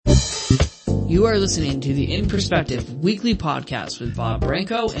You are listening to the In Perspective weekly podcast with Bob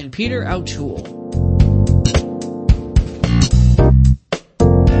Branco and Peter O'Toole.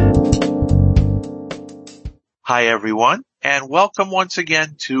 Hi everyone, and welcome once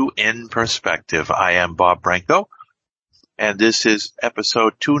again to In Perspective. I am Bob Branco, and this is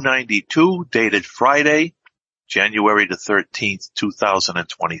episode 292, dated Friday, January the 13th,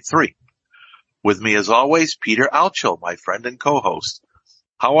 2023. With me as always, Peter O'Toole, my friend and co-host.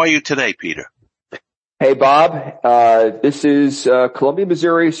 How are you today, Peter? Hey, Bob. This is Columbia,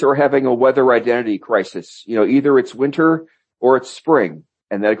 Missouri, so we're having a weather identity crisis. You know, either it's winter or it's spring,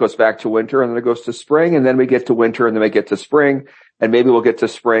 and then it goes back to winter, and then it goes to spring, and then we get to winter, and then we get to spring, and maybe we'll get to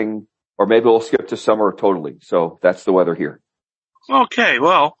spring, or maybe we'll skip to summer totally. So that's the weather here. Okay,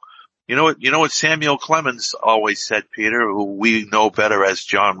 well, you know what Samuel Clemens always said, Peter, who we know better as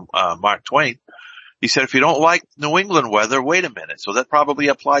Mark Twain. He said, if you don't like New England weather, wait a minute. So that probably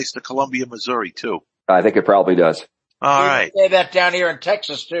applies to Columbia, Missouri, too. I think it probably does. All right. Say that down here in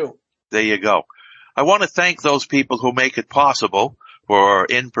Texas, too. There you go. I want to thank those people who make it possible for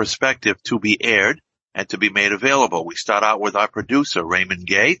In Perspective to be aired and to be made available. We start out with our producer, Raymond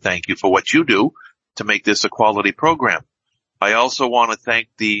Gay. Thank you for what you do to make this a quality program. I also want to thank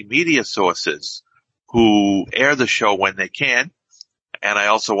the media sources who air the show when they can. And I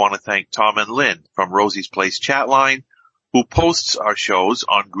also want to thank Tom and Lynn from Rosie's Place chat line, who posts our shows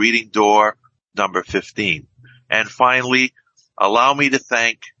on greeting door number 15. And finally, allow me to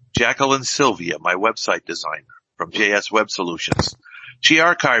thank Jacqueline Sylvia, my website designer from JS Web Solutions. She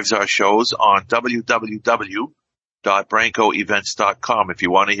archives our shows on www.brancoevents.com. If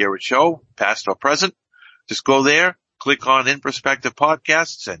you want to hear a show, past or present, just go there, click on In Perspective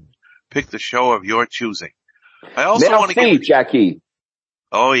Podcasts, and pick the show of your choosing. I also want to give Jackie.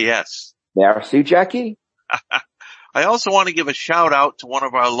 Oh, yes. Merci, Jackie. I also want to give a shout out to one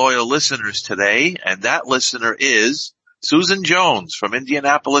of our loyal listeners today, and that listener is Susan Jones from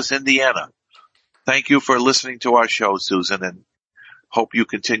Indianapolis, Indiana. Thank you for listening to our show, Susan, and hope you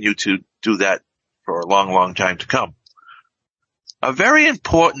continue to do that for a long, long time to come. A very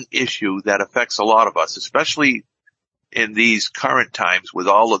important issue that affects a lot of us, especially in these current times with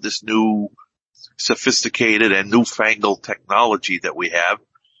all of this new sophisticated and newfangled technology that we have,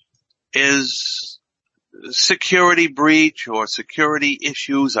 is security breach or security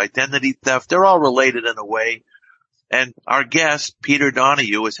issues, identity theft. They're all related in a way. And our guest, Peter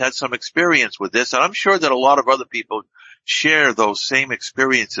Donahue, has had some experience with this, and I'm sure that a lot of other people share those same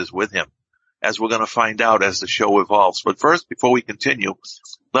experiences with him, as we're going to find out as the show evolves. But first, before we continue,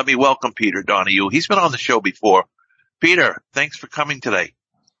 let me welcome Peter Donahue. He's been on the show before. Peter, thanks for coming today.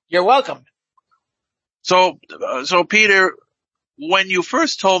 You're welcome. So Peter, when you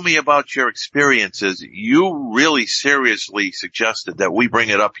first told me about your experiences, you really seriously suggested that we bring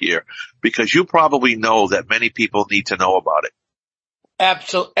it up here because you probably know that many people need to know about it.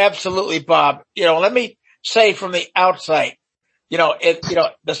 Absolutely, Bob. Let me say from the outside,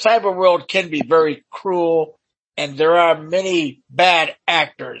 the cyber world can be very cruel, and there are many bad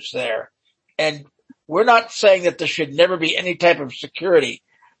actors there. And we're not saying that there should never be any type of security.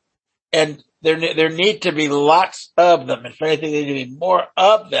 And there need to be lots of them. If anything, there need to be more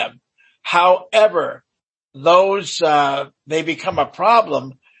of them. However, those, they become a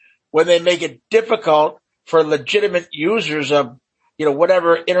problem when they make it difficult for legitimate users of,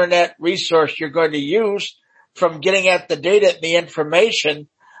 whatever internet resource you're going to use from getting at the data and the information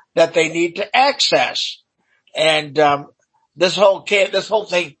that they need to access. And, this whole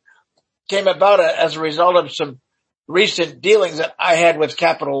thing came about as a result of some recent dealings that I had with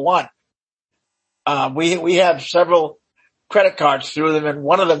Capital One. We have several credit cards through them, and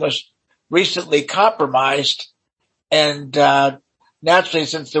one of them was recently compromised. And, naturally,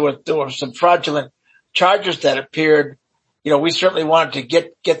 since there were some fraudulent charges that appeared, we certainly wanted to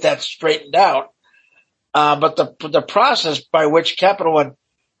get that straightened out. But the process by which Capital One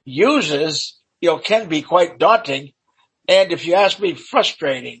uses, can be quite daunting. And if you ask me,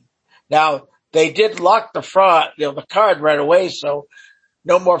 frustrating. Now, they did lock the the card right away, so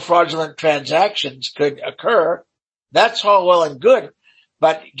no more fraudulent transactions could occur. That's all well and good,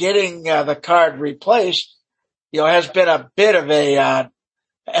 but getting the card replaced, has been a bit of an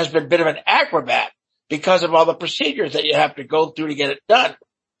acrobat because of all the procedures that you have to go through to get it done.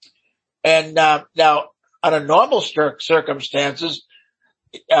 And now, under normal circumstances,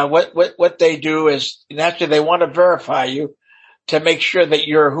 what they do is naturally they want to verify you to make sure that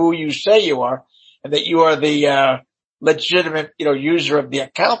you're who you say you are and that you are the legitimate, user of the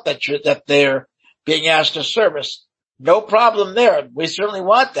account that they're being asked to service. No problem there. We certainly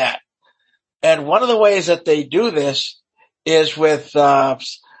want that. And one of the ways that they do this is with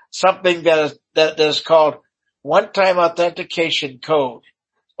something that is called one-time authentication code,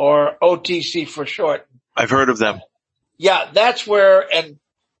 or OTC for short. I've heard of them. Yeah, that's where, and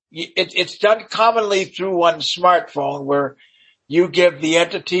it's done commonly through one smartphone, where you give the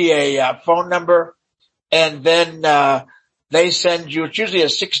entity a phone number, and then they send you, it's usually a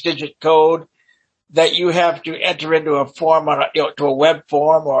 6-digit code that you have to enter into a form to a web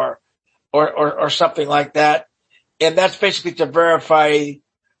form or something like that. And that's basically to verify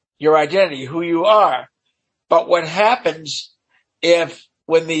your identity, who you are. But what happens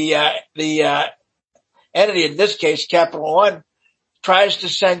when the entity, in this case, Capital One, tries to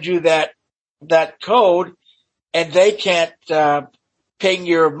send you that code, and they can't ping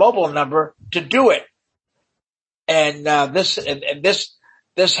your mobile number to do it. And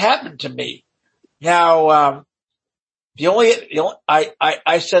this happened to me. Now,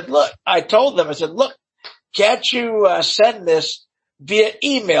 I said, look, I told them, I said, look, can't you send this via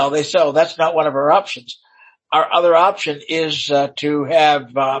email? They said, oh, that's not one of our options. Our other option is to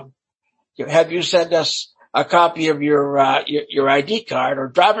have you send us a copy of your ID card or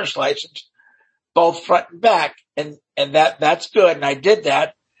driver's license, both front and back, and that's good. And I did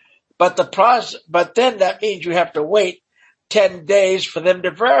that, but then that means you have to wait 10 days for them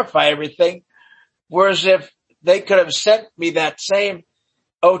to verify everything. Whereas if they could have sent me that same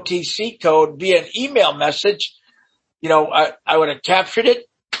OTC code via an email message, I would have captured it,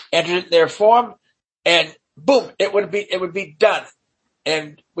 entered it in their form, and boom, it would be done.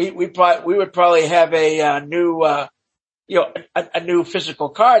 And we would probably have a new new physical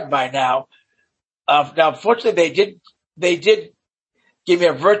card by now. Now, fortunately, they did give me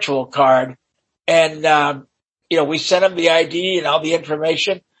a virtual card, and we sent them the ID and all the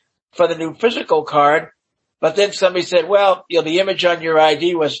information for the new physical card. But then somebody said, well, the image on your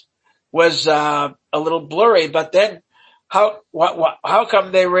ID was a little blurry. But then how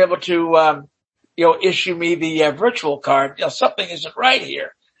come they were able to issue me the virtual card? Something isn't right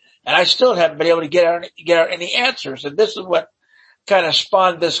here. And I still haven't been able to get out any answers. And this is what kind of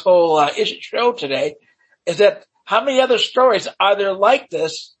spawned this whole show today, is that how many other stories are there like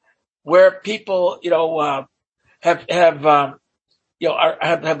this where people have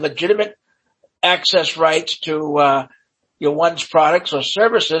legitimate access rights to one's products or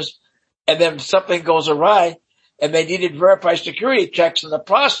services, and then something goes awry and they needed verified security checks, and the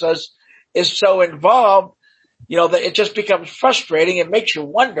process is so involved that it just becomes frustrating. It makes you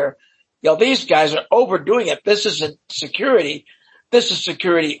wonder, these guys are overdoing it. This isn't security. This is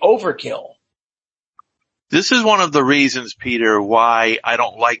security overkill. This is one of the reasons, Peter, why I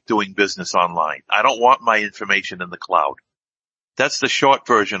don't like doing business online. I don't want my information in the cloud. That's the short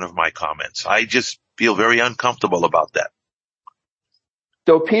version of my comments. I just feel very uncomfortable about that.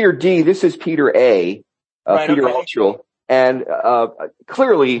 So Peter D, this is Peter A, right, Peter okay. Altschul, and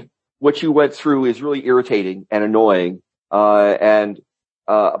clearly what you went through is really irritating and annoying. But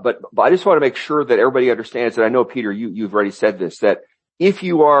I just want to make sure that everybody understands that. I know, Peter, you've already said this, that if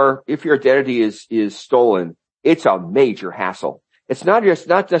your identity is stolen, it's a major hassle. It's not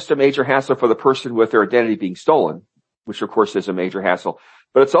just a major hassle for the person with their identity being stolen, which of course is a major hassle,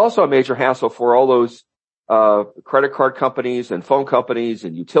 but it's also a major hassle for all those credit card companies and phone companies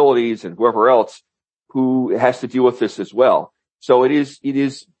and utilities and whoever else who has to deal with this as well. So it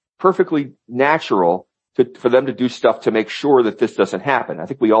is perfectly natural for them to do stuff to make sure that this doesn't happen. I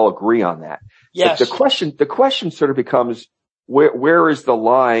think we all agree on that. Yes. But the question sort of becomes, where is the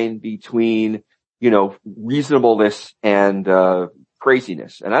line between, reasonableness and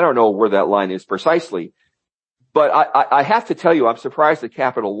craziness? And I don't know where that line is precisely, but I have to tell you, I'm surprised at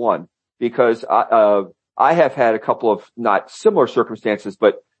Capital One, because I have had a couple of not similar circumstances,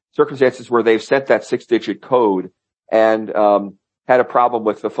 but circumstances where they've sent that 6-digit code and had a problem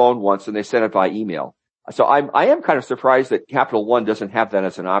with the phone once, and they sent it by email. So I am kind of surprised that Capital One doesn't have that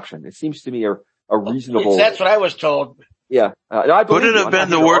as an option. It seems to me a reasonable. That's what I was told. Yeah. Could it have been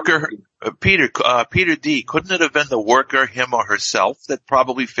the worker, Peter D, couldn't it have been the worker, him or herself, that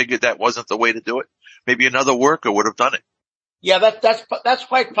probably figured that wasn't the way to do it? Maybe another worker would have done it. Yeah, that's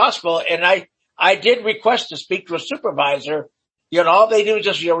quite possible. And I did request to speak to a supervisor. All they do is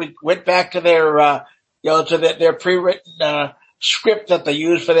just, we went back to their, their pre-written, script that they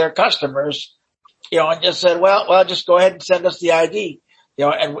use for their customers, and just said, well, just go ahead and send us the ID,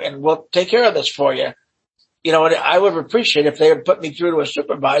 and we'll take care of this for you. And I would appreciate if they would put me through to a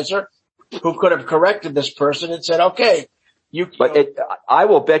supervisor who could have corrected this person and said, okay, I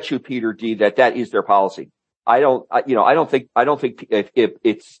will bet you, Peter D, that is their policy. I don't think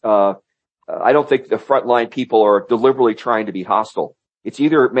the frontline people are deliberately trying to be hostile. It's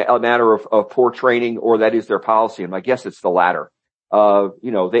either a matter of poor training, or that is their policy. And my guess it's the latter.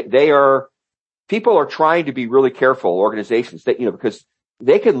 People are trying to be really careful, organizations that, because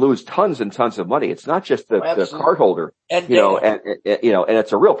they can lose tons and tons of money. It's not just the cardholder, and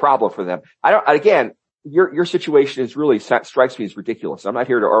it's a real problem for them. Again, your situation strikes me as ridiculous. I'm not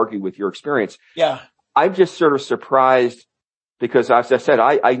here to argue with your experience. Yeah. I'm just sort of surprised because, as I said,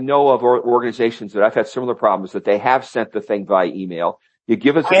 I know of organizations that I've had similar problems that they have sent the thing via email. You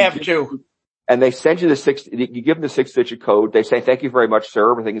give us, I have too. And they send you you give them the 6-digit code. They say, thank you very much,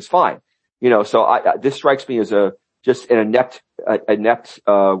 sir. Everything is fine. So this strikes me as just an inept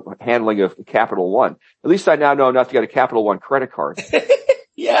handling of Capital One. At least I now know enough to get a Capital One credit card.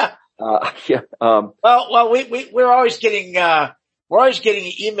 Yeah. Yeah. We're always getting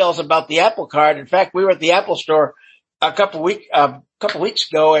emails about the Apple Card. In fact, we were at the Apple store a couple weeks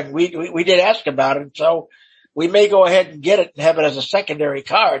ago, and we did ask about it. So we may go ahead and get it and have it as a secondary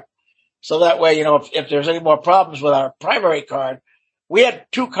card. So that way, if there's any more problems with our primary card, we had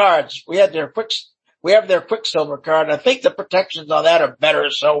two cards. We have their Quicksilver card. I think the protections on that are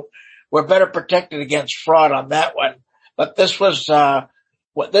better. So we're better protected against fraud on that one. But this was,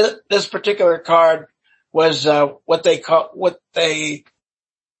 this particular card was, it's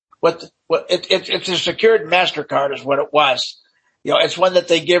a secured MasterCard is what it was. It's one that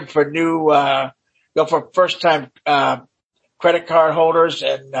they give for new, for first time, credit card holders,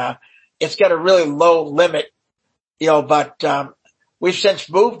 and, it's got a really low limit, but, we've since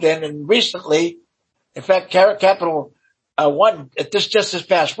moved in, and recently, in fact, Capital One, just this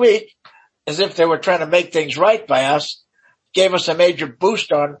past week, as if they were trying to make things right by us, gave us a major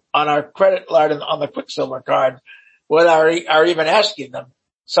boost on our credit card and on the Quicksilver card without our even asking them.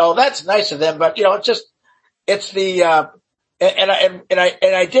 So that's nice of them, but it's the and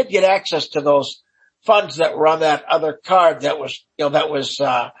I did get access to those funds that were on that other card that was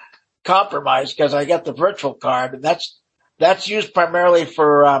compromised, because I got the virtual card, and that's used primarily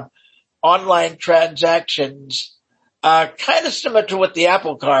for online transactions, kind of similar to what the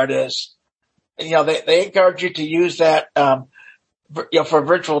Apple Card is. And, they encourage you to use that for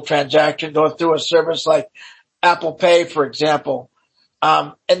virtual transaction, going through a service like Apple Pay, for example.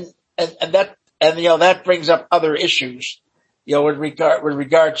 And that brings up other issues, with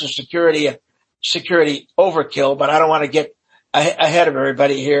regard to security and security overkill. But I don't want to get ahead of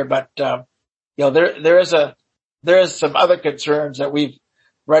everybody here. But there is some other concerns that we've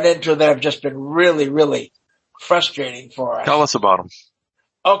run into that have just been really, really frustrating for us. Tell us about them.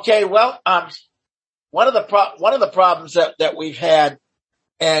 Okay, well, one of the problems that we've had,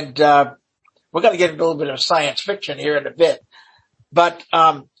 and we're going to get into a little bit of science fiction here in a bit, but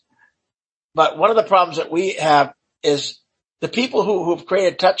one of the problems that we have is the people who've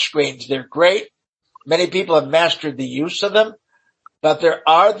created touchscreens. They're great. Many people have mastered the use of them, but there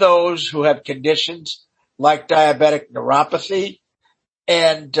are those who have conditions like diabetic neuropathy,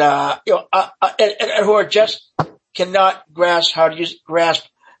 and who are just cannot grasp how to use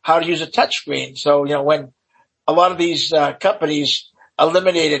a touchscreen. So, when a lot of these companies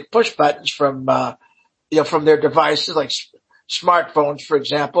eliminated push buttons from their devices, like smartphones, for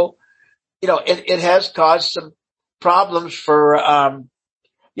example, it has caused some problems for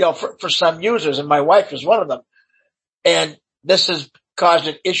some users, and my wife is one of them. And this has caused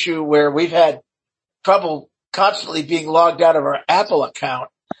an issue where we've had trouble constantly being logged out of our Apple account.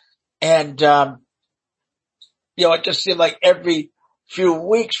 And, it just seemed like every few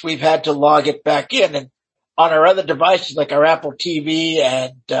weeks we've had to log it back in. And on our other devices, like our Apple TV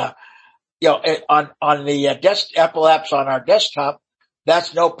and, on the Apple apps on our desktop,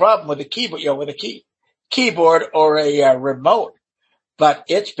 that's no problem with a keyboard, with a keyboard or a remote. But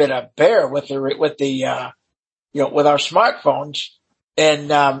it's been a bear with our smartphones. And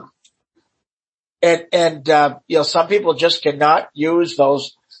some people just cannot use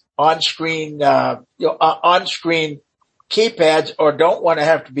those on-screen keypads, or don't want to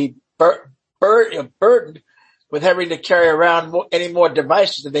have to be burdened with having to carry around any more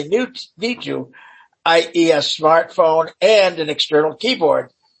devices than they need to, i.e. a smartphone and an external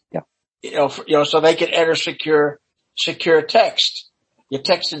keyboard. Yeah. So they can enter secure text. Your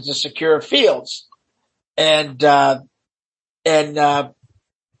text into secure fields. And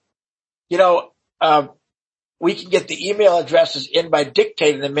we can get the email addresses in by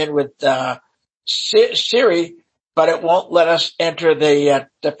dictating them in with Siri, but it won't let us enter the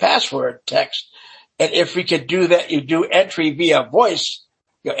password text. And if we could do that, you do entry via voice.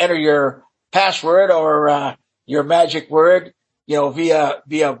 You enter your password or your magic word,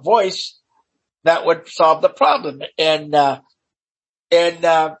 via voice. That would solve the problem. And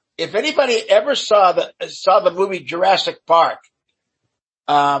if anybody ever saw the movie Jurassic Park,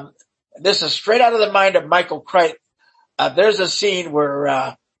 this is straight out of the mind of Michael Crichton. there's a scene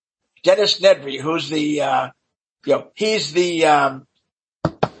where, Dennis Nedry, who's the,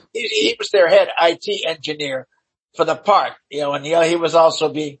 he was their head IT engineer for the park, and he was also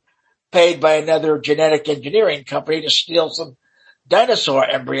being paid by another genetic engineering company to steal some dinosaur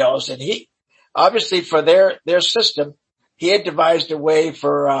embryos. And he, obviously for their system, he had devised a way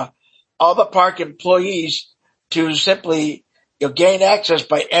for, all the park employees to simply, gain access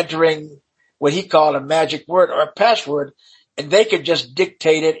by entering what he called a magic word or a password, and they could just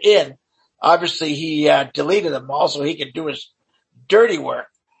dictate it in. Obviously he, deleted them all so he could do his dirty work.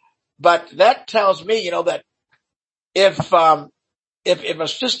 But that tells me, that if a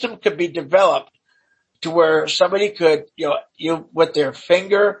system could be developed to where somebody could, with their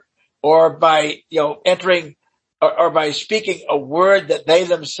finger or by, entering or by speaking a word that they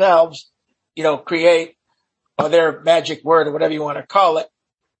themselves, create, or their magic word or whatever you want to call it,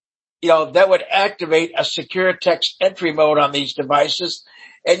 that would activate a secure text entry mode on these devices.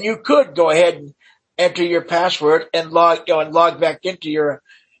 And you could go ahead and enter your password and log back into your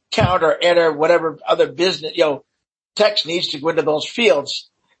account or enter whatever other business, text needs to go into those fields.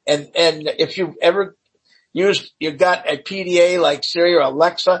 And if you ever you got a PDA like Siri or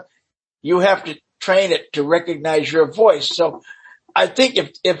Alexa, you have to train it to recognize your voice. So I think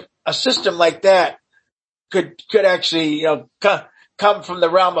if a system like that could actually, come from the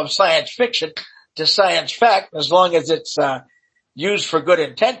realm of science fiction to science fact, as long as it's, used for good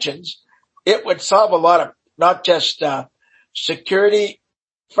intentions, it would solve a lot of not just, security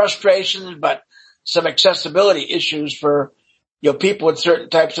frustrations, but some accessibility issues for, people with certain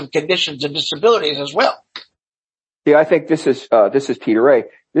types of conditions and disabilities as well. Yeah, I think this is Peter Ray.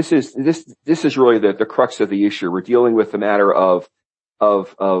 This is really the crux of the issue. We're dealing with the matter of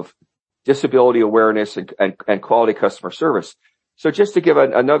disability awareness and quality customer service. So just to give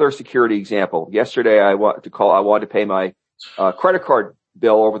another security example, yesterday I wanted to pay my credit card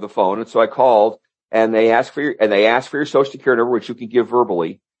bill over the phone, and so I called, and they asked for your social security number, which you can give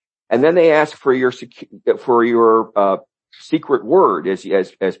verbally, and then they ask for your secret word,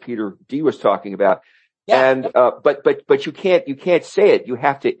 as Peter D was talking about. Yeah. And but you can't say it. You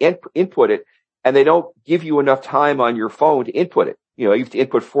have to input it, and they don't give you enough time on your phone to input it. You have to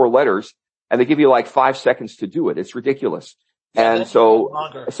input 4 letters, and they give you like 5 seconds to do it. It's ridiculous. Yeah, and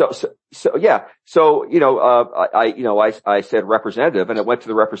I said representative, and it went to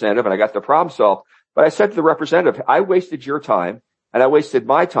the representative, and I got the problem solved. But I said to the representative, I wasted your time and I wasted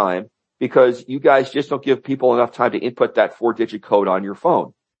my time because you guys just don't give people enough time to input that 4-digit code on your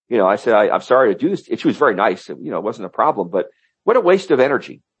phone. I said, I'm sorry to do this. She was very nice. It wasn't a problem, but what a waste of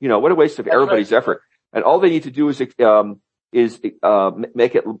energy. What a waste of everybody's effort. And all they need to do is make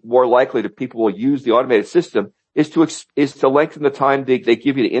it more likely that people will use the automated system is to lengthen the time they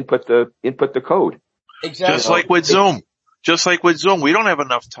give you to input the code. Exactly. Just like with Zoom, we don't have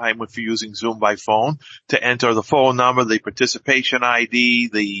enough time if you're using Zoom by phone to enter the phone number, the participation ID,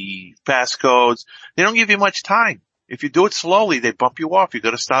 the passcodes. They don't give you much time. If you do it slowly, they bump you off. You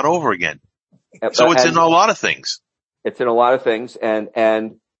got to start over again. So it's in a lot of things. It's in a lot of things,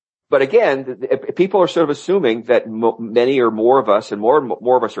 but again, people are sort of assuming that many or more of us, and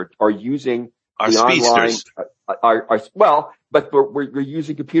more of us are using our the speedsters. But we're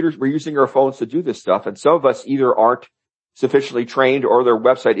using computers, we're using our phones to do this stuff, and some of us either aren't sufficiently trained or their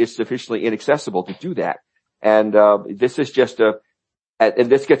website is sufficiently inaccessible to do that. And this is just and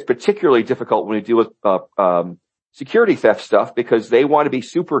this gets particularly difficult when we deal with security theft stuff, because they want to be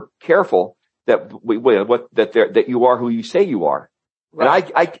super careful that that you are who you say you are.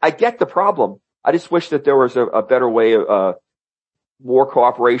 Right. And I get the problem. I just wish that there was a better way of more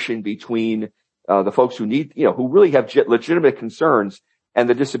cooperation between the folks who need, who really have legitimate concerns, and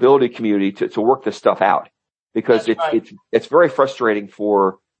the disability community to work this stuff out, because it's very frustrating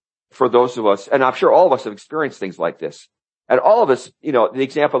for those of us, and I'm sure all of us have experienced things like this. And all of us, the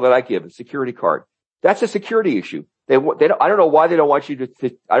example that I give, a security card, that's a security issue. I don't know why they don't want you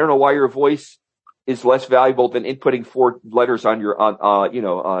to I don't know why your voice is less valuable than inputting 4 letters on your on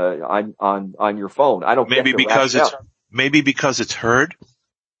your phone. I don't. Maybe because it's heard.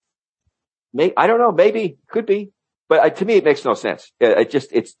 I don't know. Maybe, could be, but to me it makes no sense. It just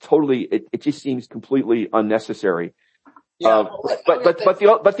seems completely unnecessary. Yeah. But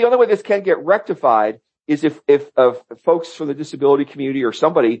the only way this can get rectified is if folks from the disability community or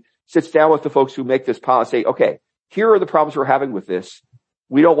somebody sits down with the folks who make this policy. Okay, here are the problems we're having with this.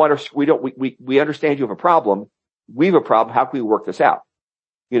 We understand you have a problem. We have a problem. How can we work this out?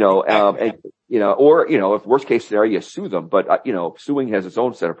 If worst case scenario, you sue them, but suing has its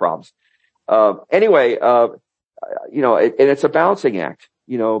own set of problems. Anyway, and it's a balancing act.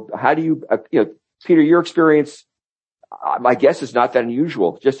 How do you, Peter, your experience, my guess is not that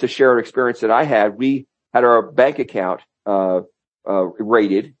unusual. Just to share an experience that I had, we had our bank account,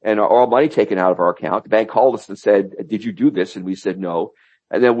 raided and all money taken out of our account. The bank called us and said, did you do this? And we said no.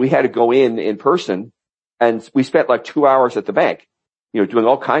 And then we had to go in person, and we spent like 2 hours at the bank, doing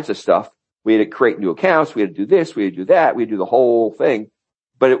all kinds of stuff. We had to create new accounts. We had to do this. We had to do that. We had to do the whole thing.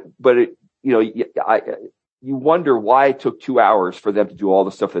 But you wonder why it took 2 hours for them to do all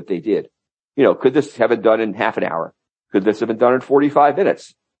the stuff that they did. Could this have been done in half an hour? Could this have been done in 45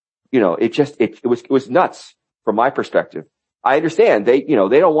 minutes? It was nuts from my perspective. I understand they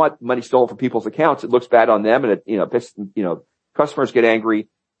don't want money stolen from people's accounts. It looks bad on them, and customers get angry.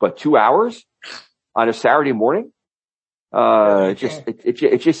 But 2 hours on a Saturday morning, it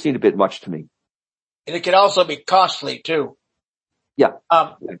just seemed a bit much to me. And it can also be costly too. Yeah.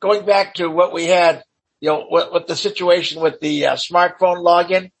 Going back to what we had, with the situation with the smartphone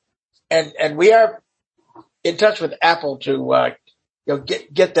login, and we are in touch with Apple to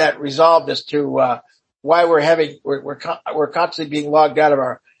get that resolved as to why we're constantly being logged out of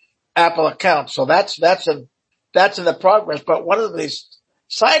our Apple account. So that's in the progress. But one of these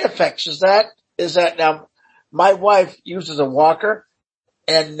side effects is that now my wife uses a walker,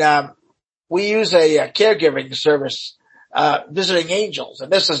 and we use a caregiving service, Visiting Angels.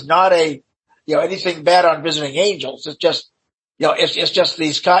 And this is not anything bad on Visiting Angels. It's just, it's just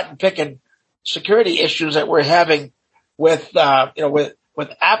these cotton picking security issues that we're having with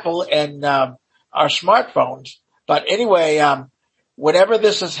Apple and our smartphones. But anyway, whenever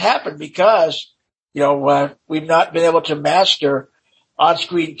this has happened, because we've not been able to master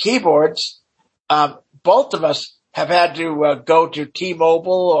on-screen keyboards, both of us have had to go to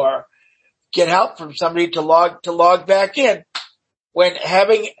T-Mobile or get help from somebody to log back in. When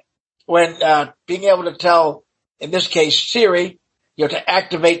being able to tell, in this case, Siri, to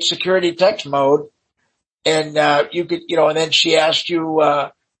activate security text mode, and you could, and then she asked you,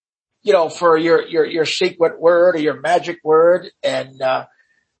 for your secret word or your magic word, and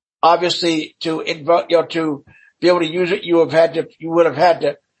obviously to invoke, to be able to use it, you would have had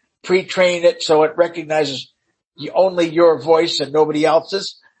to pre-train it so it recognizes only your voice and nobody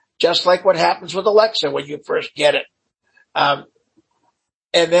else's, just like what happens with Alexa when you first get it. And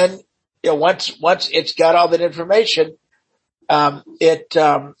then, once it's got all that information, and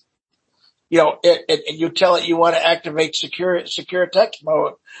you tell it you want to activate secure text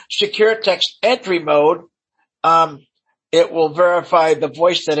mode, secure text entry mode, it will verify the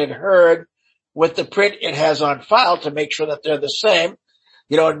voice that it heard with the print it has on file to make sure that they're the same.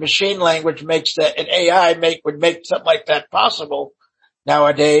 And machine language makes that, and AI would make something like that possible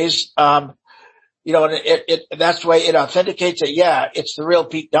nowadays. And that's the way it authenticates that, yeah, it's the real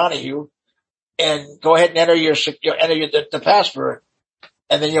Pete Donahue, and go ahead and enter the password.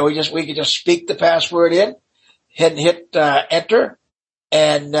 And then, we can just speak the password in and hit enter,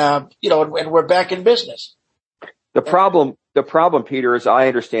 and and we're back in business. The problem, Peter, as I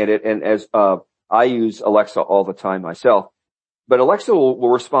understand it, and as I use Alexa all the time myself, but Alexa will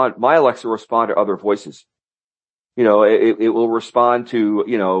respond. My Alexa will respond to other voices. It will respond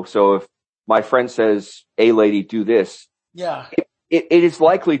to, so if my friend says, "Hey, lady, do this," yeah, it is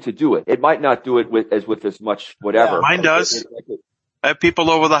likely to do it. It might not do it with as much whatever. Yeah, mine does. I have people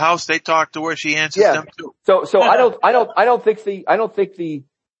over the house. They talk to her. She answers them too. So I don't think the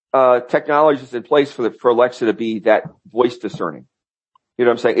technology is in place for Alexa to be that voice discerning. You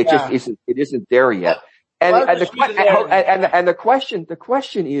know what I'm saying? It isn't there yet. And the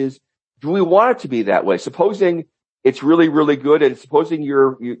question is, do we want it to be that way? Supposing it's really, really good, and supposing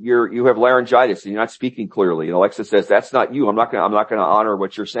you have laryngitis and you're not speaking clearly, and Alexa says, "That's not you. I'm not gonna honor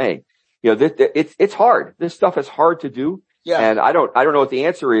what you're saying." It's hard. This stuff is hard to do. Yeah. And I don't know what the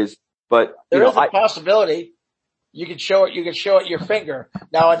answer is, but there is a possibility. You can show it your finger.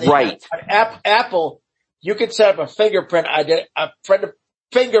 Now on Apple, you can set up a fingerprint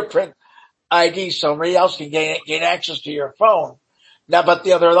ID so somebody else can gain access to your phone. Now, but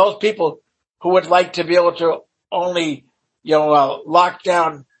there are those people who would like to be able to only, lock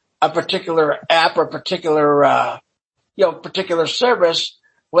down a particular app or particular service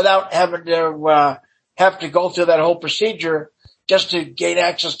without having to, have to go through that whole procedure just to gain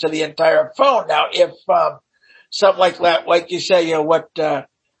access to the entire phone. Now, if, something like that, like you say, what,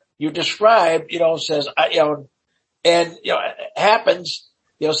 you described, says, it happens,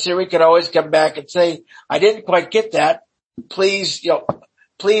 Siri could always come back and say, "I didn't quite get that. Please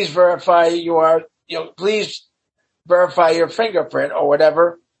verify please verify your fingerprint," or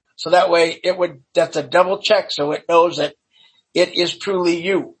whatever. So that way that's a double check. So it knows that it is truly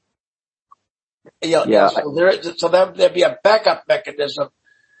you. Yeah. So there'd be a backup mechanism.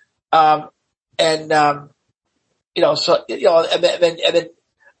 and then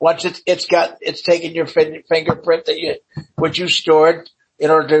once it's taken your fingerprint which you stored in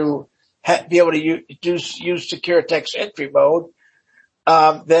order to be able to use secure text entry mode,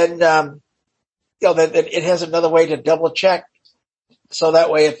 then it has another way to double check. So that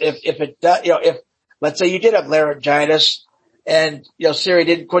way, if it does, if let's say you did have laryngitis and, Siri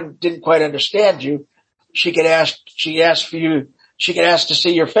didn't quite understand you, she could ask to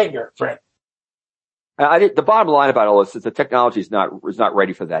see your fingerprint. The bottom line about all this is the technology is not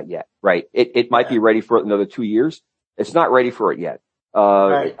ready for that yet, right? It might be ready for it in another 2 years. It's not ready for it yet.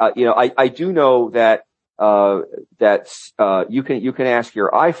 Right. I do know that you can ask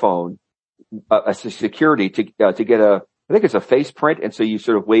your iPhone, a security to get I think it's a face print. And so you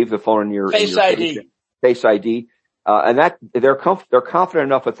sort of wave the phone in your Face ID. Face ID. And that they're confident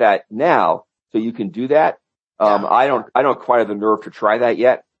enough with that now. So you can do that. I don't quite have the nerve to try that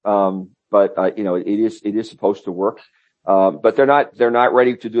yet. But it is supposed to work. But they're not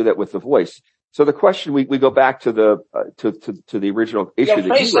ready to do that with the voice. So the question, we go back to the original issue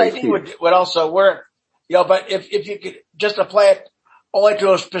that Face you raised. ID would also work, but if you could just apply it only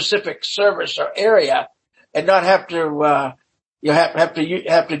to a specific service or area and not have to, have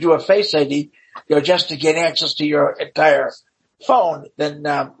to do a Face ID, just to get access to your entire phone, then,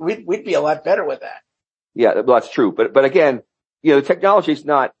 we'd be a lot better with that. Yeah, well, that's true. But again, the technology is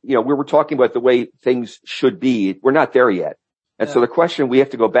not, we were talking about the way things should be. We're not there yet. And so the question we have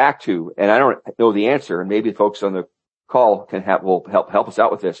to go back to, and I don't know the answer, and maybe folks on the call will help us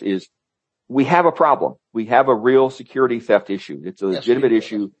out with this, is we have a problem. We have a real security theft issue. It's a legitimate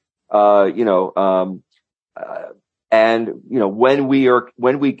issue. When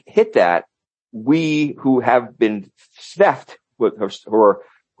we hit that, we who have been theft,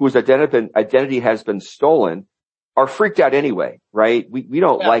 whose identity has been stolen, are freaked out anyway, right? We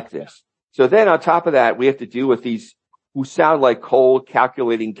don't like this. So then on top of that, we have to deal with these who sound like cold,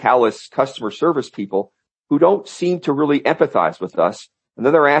 calculating, callous customer service people who don't seem to really empathize with us. And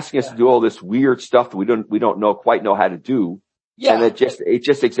then they're asking us to do all this weird stuff that we don't quite know how to do. Yeah. And it just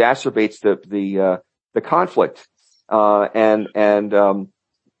exacerbates the conflict. And I,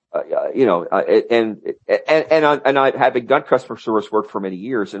 having done customer service work for many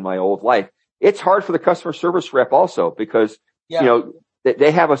years in my old life, it's hard for the customer service rep also because,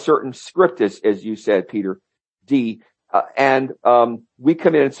 they have a certain script, as you said, Peter D. We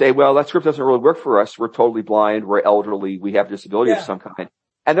come in and say, well, that script doesn't really work for us. We're totally blind. We're elderly. We have disability of some kind.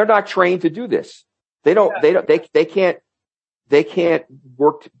 And they're not trained to do this. They can't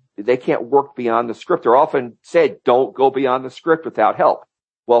work beyond the script. They're often said, don't go beyond the script without help.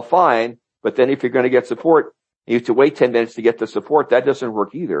 Well, fine. But then if you're going to get support, you have to wait 10 minutes to get the support. That doesn't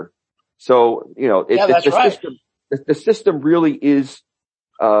work either. So, the system really is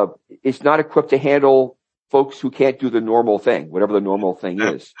not equipped to handle folks who can't do the normal thing, whatever the normal thing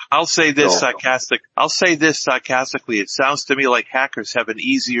is. I'll say this sarcastically. It sounds to me like hackers have an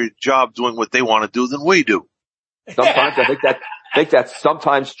easier job doing what they want to do than we do. Sometimes I think that's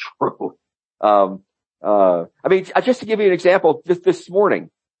sometimes true. Just to give you an example, this morning,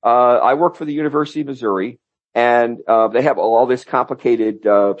 I work for the University of Missouri and, they have all this complicated,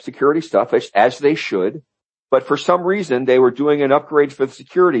 security stuff as they should. But for some reason, they were doing an upgrade for the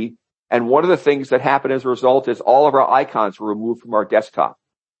security. And one of the things that happened as a result is all of our icons were removed from our desktop.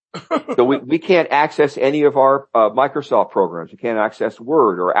 So we can't access any of our Microsoft programs. We can't access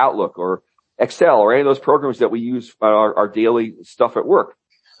Word or Outlook or Excel or any of those programs that we use on our daily stuff at work.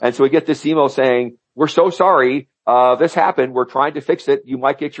 And so we get this email saying, we're so sorry, this happened. We're trying to fix it. You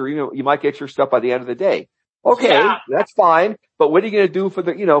might get your email, you might get your stuff by the end of the day. Okay, that's fine. But what are you going to do for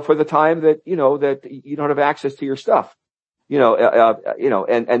the time that, that you don't have access to your stuff?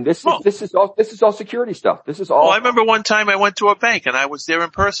 And this is all security stuff. This is all. Well, I remember one time I went to a bank and I was there in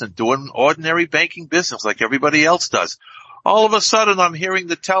person doing ordinary banking business like everybody else does. All of a sudden I'm hearing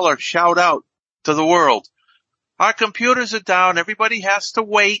the teller shout out to the world, our computers are down. Everybody has to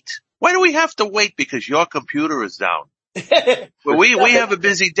wait. Why do we have to wait? Because your computer is down. Well, we have a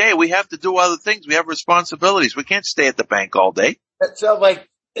busy day. We have to do other things. We have responsibilities. We can't stay at the bank all day. That sounds like,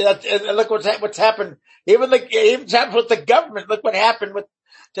 look what's happened. Even happened with the government. Look what happened with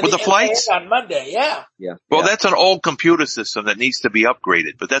the flights on Monday. Yeah. Well, that's an old computer system that needs to be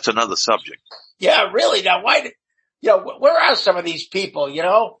upgraded, but that's another subject. Yeah, really. Now, where are some of these people,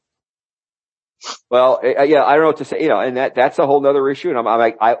 Well, I don't know what to say, and that's a whole nother issue. And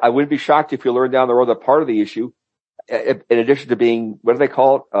I wouldn't be shocked if you learn down the road that part of the issue, in addition to being, what do they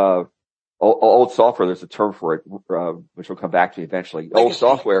call it? Old software. There's a term for it, which will come back to me eventually.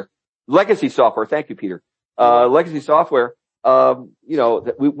 Legacy software. Thank you, Peter. Legacy software.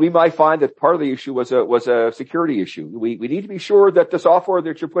 that we might find that part of the issue was a security issue. We need to be sure that the software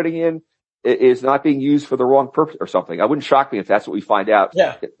that you're putting in is not being used for the wrong purpose or something. I wouldn't shock me if that's what we find out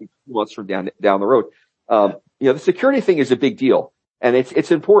months from down the road. The security thing is a big deal, and it's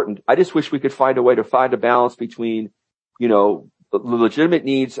important. I just wish we could find a way to find a balance between, the legitimate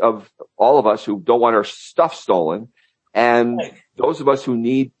needs of all of us who don't want our stuff stolen and those of us who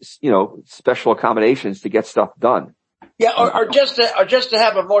need, special accommodations to get stuff done. Yeah, or just to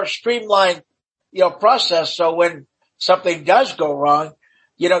have a more streamlined, process. So when something does go wrong,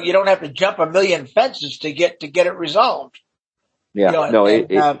 you don't have to jump a million fences to get it resolved. Yeah,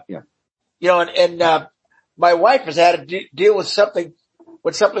 my wife has had to deal with something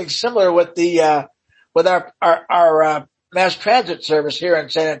similar with with our mass transit service here in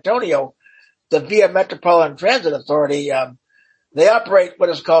San Antonio, the Via Metropolitan Transit Authority. They operate what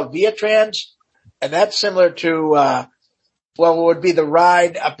is called Via Trans, and that's similar to, it would be the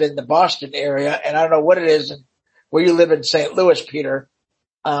ride up in the Boston area, and I don't know what it is where you live in St. Louis, Peter.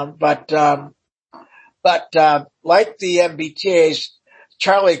 But like the MBTA's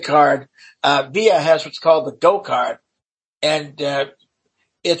Charlie card, Via has what's called the Go card, and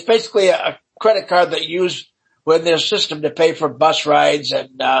it's basically a credit card that you use within their system to pay for bus rides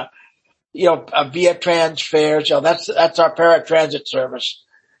and Via Trans fares. That's our paratransit service,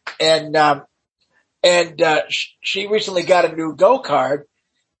 and she recently got a new Go card,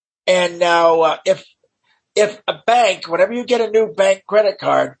 and now if a bank, whenever you get a new bank credit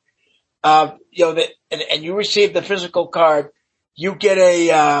card, and you receive the physical card, you get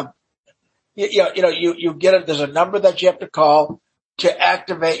there's a number that you have to call to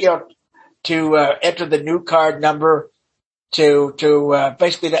activate, to enter the new card number to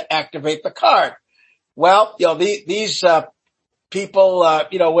basically to activate the card. Well, these people,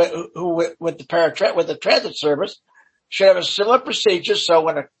 who with the transit service should have a similar procedure. So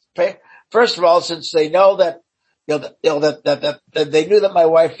first of all, since they know that, that they knew that my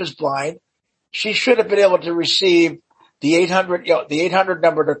wife is blind, she should have been able to receive the 800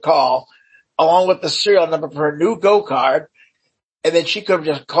 number to call along with the serial number for her new Go card. And then she could have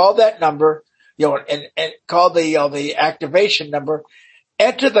just called that number, and called the activation number,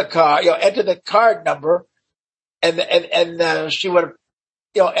 enter the card number, and she would have,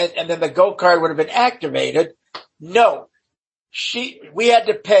 and then the Go card would have been activated. No, we had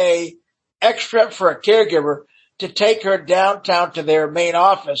to pay extra for a caregiver to take her downtown to their main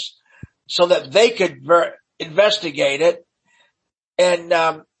office so that they could investigate it and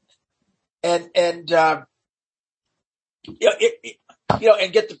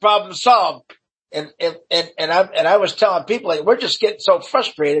get the problem solved. And I was telling people, like, we're just getting so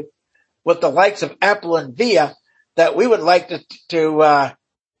frustrated with the likes of Apple and Via that we would like to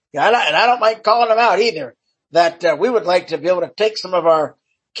and I don't mind calling them out either, that we would like to be able to take some of our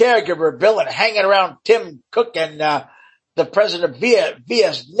caregiver bill and hang it around Tim Cook and the president of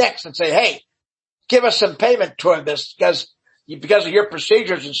Via's necks and say, hey, give us some payment toward this because of your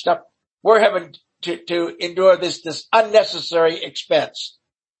procedures and stuff. We're having to endure this unnecessary expense.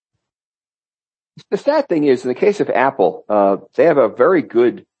 The sad thing is, in the case of Apple, they have a very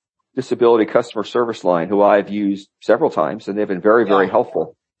good disability customer service line who I've used several times, and they've been very, very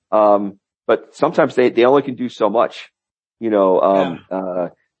helpful. But sometimes they only can do so much,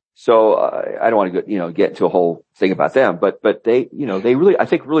 so I don't want to get into a whole thing about them, but they, they really, I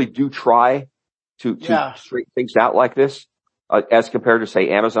think really do try to straighten things out like this, as compared to, say,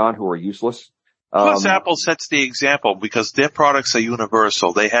 Amazon, who are useless. Plus, Apple sets the example because their products are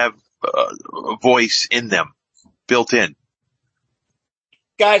universal. They have a voice in them, built in.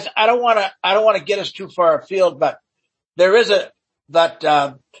 Guys, I don't want to get us too far afield, but there is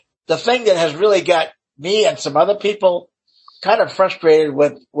the thing that has really got me and some other people kind of frustrated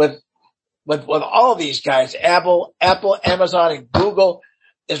with all these guys, Apple, Amazon, and Google,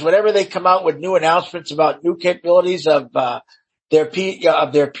 is whenever they come out with new announcements about new capabilities of their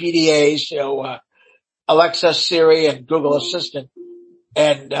PDAs, Alexa, Siri, and Google Assistant,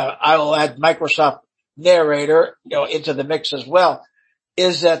 and I will add Microsoft Narrator, into the mix as well,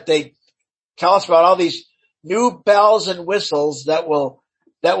 is that they tell us about all these new bells and whistles that will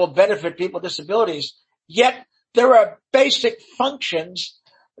benefit people with disabilities. Yet there are basic functions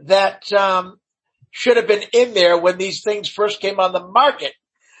that should have been in there when these things first came on the market.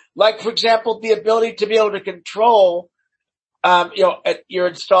 Like, for example, the ability to be able to control, at your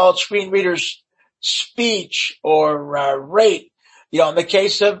installed screen reader's speech or rate. In the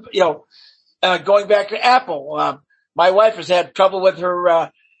case of, going back to Apple, my wife has had trouble with her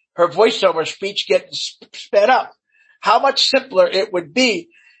voiceover speech getting sped up. How much simpler it would be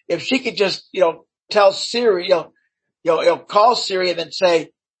if she could just, tell Siri, call Siri and then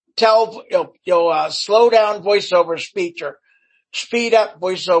say, slow down voice over speech or speed up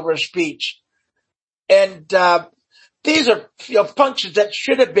voice over speech. And, these are, functions that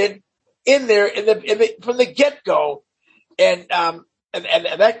should have been in there from the get-go. And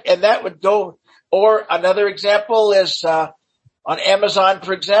that would go, or another example is, on Amazon,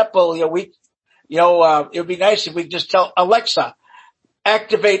 for example, it would be nice if we could just tell Alexa,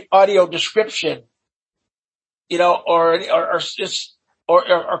 activate audio description, or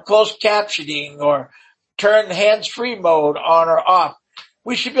closed captioning, or turn hands-free mode on or off.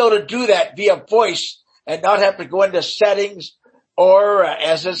 We should be able to do that via voice and not have to go into settings or,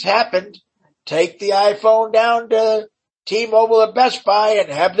 as has happened, take the iPhone down to T-Mobile or Best Buy and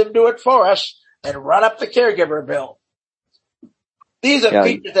have them do it for us and run up the caregiver bill. These are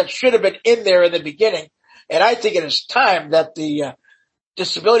features that should have been in there in the beginning. And I think it is time that the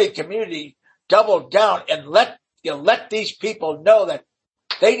disability community double down and let these people know that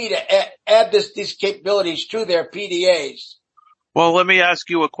they need to add these capabilities to their PDAs. Well, let me ask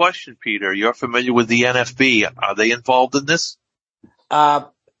you a question, Peter. You're familiar with the NFB. Are they involved in this? They're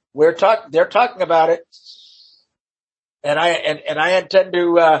talking about it. And I intend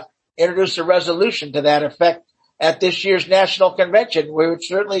to, introduce a resolution to that effect at this year's national convention. We would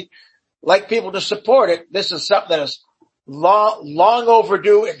certainly like people to support it. This is something that is long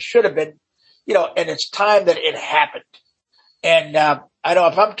overdue and should have been, and it's time that it happened. And, I know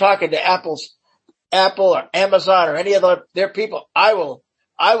if I'm talking to Apple or Amazon or any of their people, I will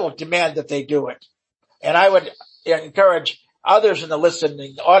demand that they do it. And I would encourage others in the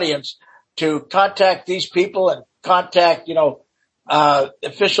listening audience to contact these people and contact,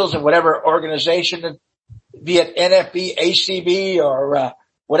 officials in whatever organization, be it NFB, ACB, or,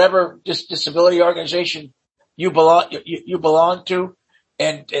 whatever disability organization you belong to,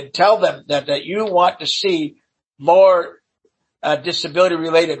 and tell them that you want to see more, disability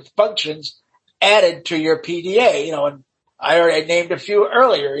related functions added to your PDA, and I already named a few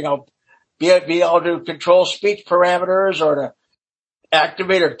earlier, be able to control speech parameters or to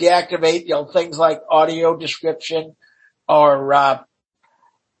activate or deactivate, things like audio description or,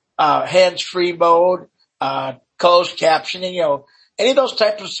 hands-free mode, closed captioning, any of those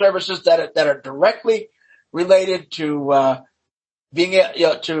types of services that are directly related to, being,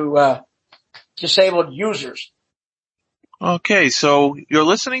 to, disabled users. Okay, so you're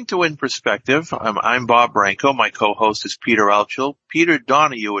listening to In Perspective. I'm Bob Branco. My co-host is Peter Altschul. Peter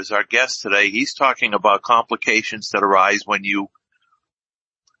Donahue is our guest today. He's talking about complications that arise when you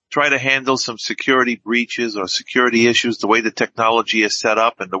try to handle some security breaches or security issues, the way the technology is set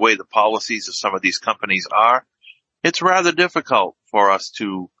up and the way the policies of some of these companies are. It's rather difficult for us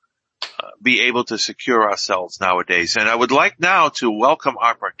to be able to secure ourselves nowadays. And I would like now to welcome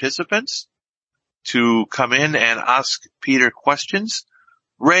our participants to come in and ask Peter questions.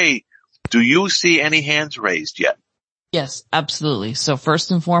 Ray, do you see any hands raised yet? Yes, absolutely. So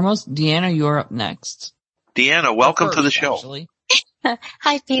first and foremost, Deanna, you're up next. Deanna, welcome to the show. Actually.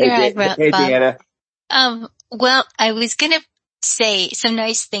 Hi, Peter. Hey, Bob. Deanna. Well, I was going to say some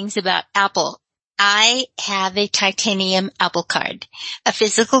nice things about Apple. I have a titanium Apple card, a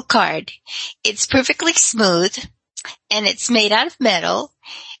physical card. It's perfectly smooth and it's made out of metal,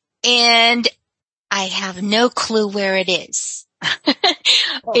 and I have no clue where it is.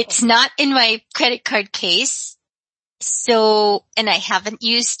 It's not in my credit card case. So, and I haven't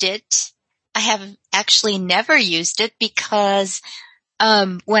used it. I have actually never used it because,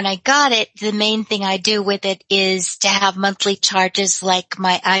 when I got it, the main thing I do with it is to have monthly charges like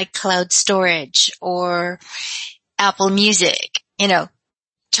my iCloud storage or Apple Music,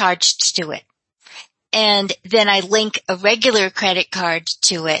 charged to it. And then I link a regular credit card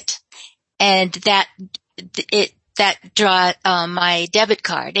to it. And that draw, my debit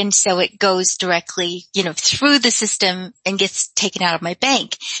card. And so it goes directly, through the system and gets taken out of my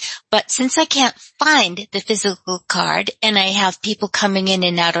bank. But since I can't find the physical card and I have people coming in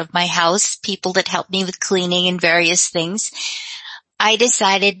and out of my house, people that help me with cleaning and various things, I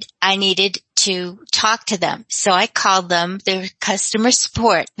decided I needed to talk to them. So I called them, their customer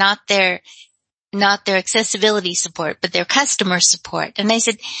support, not their accessibility support, but their customer support. And I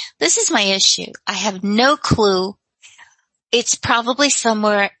said, this is my issue. I have no clue. It's probably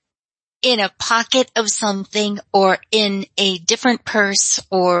somewhere in a pocket of something or in a different purse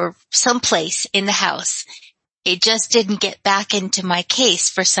or someplace in the house. It just didn't get back into my case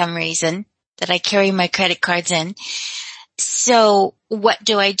for some reason that I carry my credit cards in. So what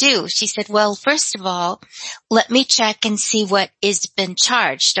do I do? She said, well, first of all, let me check and see what has been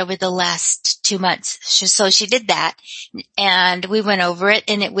charged over the last 2 months. So she did that, and we went over it,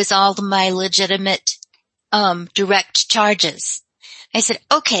 and it was all my legitimate direct charges. I said,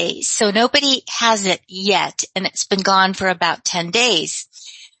 okay, so nobody has it yet, and it's been gone for about 10 days.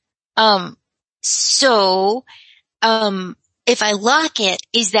 If I lock it,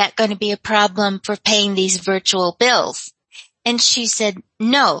 is that going to be a problem for paying these virtual bills? And she said,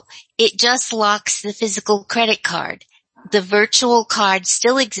 no, it just locks the physical credit card. The virtual card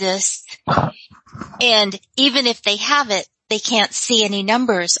still exists. And even if they have it, they can't see any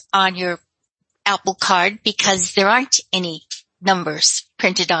numbers on your Apple card because there aren't any numbers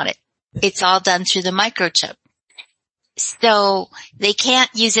printed on it. It's all done through the microchip. So they can't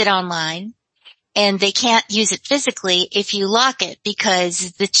use it online. And they can't use it physically if you lock it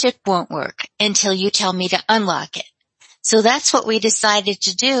because the chip won't work until you tell me to unlock it. So that's what we decided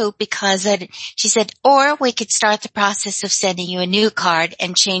to do because she said, or we could start the process of sending you a new card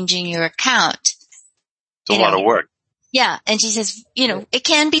and changing your account. It's a lot of work. Yeah. And she says, it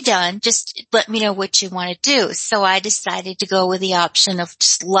can be done. Just let me know what you want to do. So I decided to go with the option of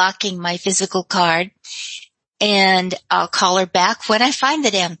just locking my physical card. And I'll call her back when I find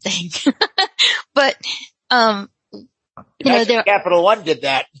the damn thing. But, Capital One did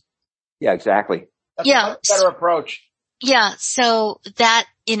that. Yeah, exactly. That's a much better approach. Yeah. So that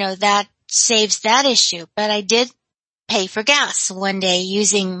saves that issue. But I did pay for gas one day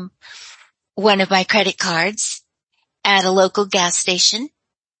using one of my credit cards at a local gas station.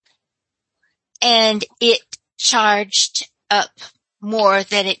 And it charged up more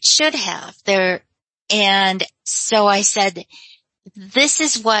than it should have there. And so I said, this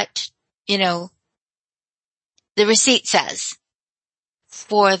is what, the receipt says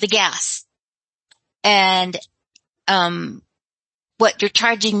for the gas. And, what you're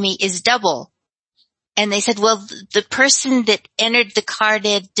charging me is double. And they said, well, the person that entered the card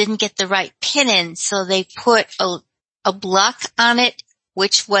in didn't get the right PIN in. So they put a block on it,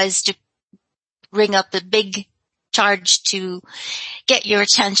 which was to ring up a big charge to get your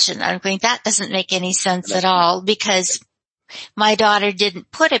attention. I'm going, that doesn't make any sense at all because my daughter didn't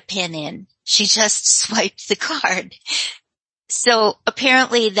put a PIN in. She just swiped the card. So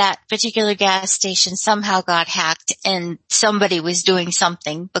apparently that particular gas station somehow got hacked and somebody was doing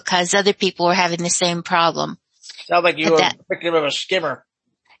something because other people were having the same problem. Sounds like you were a victim of a skimmer.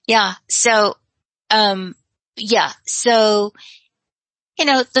 Yeah. So, So,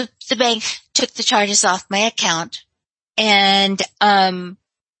 the bank took the charges off my account and,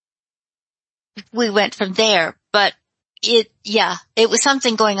 we went from there, but it was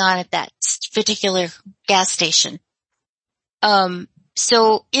something going on at that particular gas station.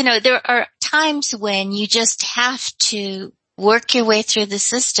 There are times when you just have to work your way through the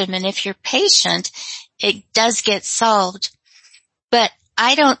system. And if you're patient, it does get solved. But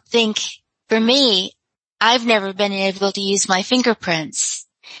I don't think for me, I've never been able to use my fingerprints.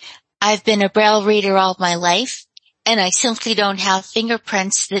 I've been a Braille reader all my life and I simply don't have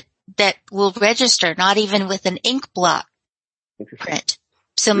fingerprints that will register, not even with an ink block print.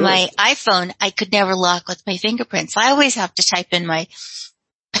 So really? My iPhone, I could never lock with my fingerprints. I always have to type in my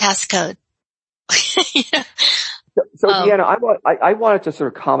passcode. So Deanna, I wanted to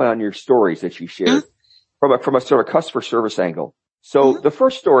sort of comment on your stories that you shared from a sort of customer service angle. So the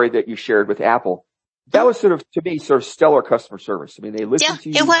first story that you shared with Apple, that was sort of, to me, sort of stellar customer service. I mean, they listened to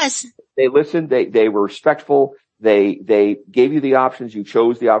you. It was. They listened. They were respectful. They gave you the options. You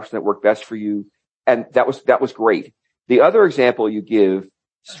chose the option that worked best for you. And that was great. The other example you give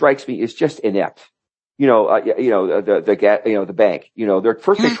strikes me as just inept. The bank,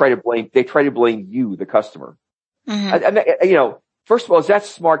 they try to blame you, the customer. And first of all, is that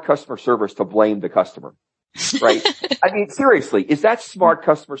smart customer service to blame the customer? Right? I mean, seriously, is that smart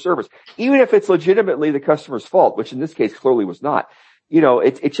customer service? Even if it's legitimately the customer's fault, which in this case clearly was not.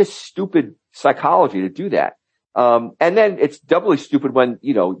 It's just stupid psychology to do that. And then it's doubly stupid when,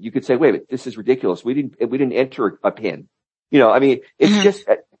 you could say, wait a minute, this is ridiculous. We didn't enter a PIN.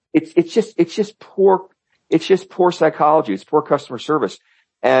 It's just poor psychology. It's poor customer service.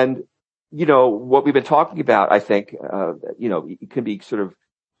 And, what we've been talking about, I think, it can be sort of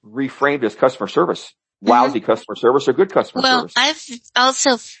reframed as customer service. Lousy customer service or good customer service. Well, I've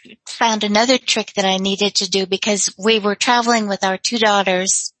also found another trick that I needed to do because we were traveling with our two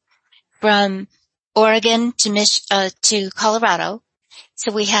daughters from Oregon to Colorado.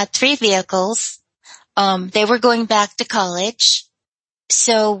 So we had 3 vehicles. They were going back to college.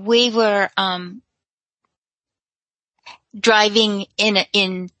 So we were, driving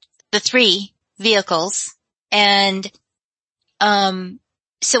in the 3 vehicles and,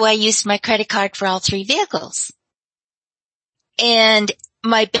 so I used my credit card for all 3 vehicles. And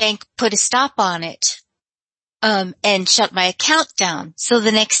my bank put a stop on it and shut my account down. So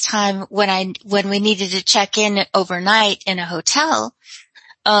the next time when we needed to check in overnight in a hotel,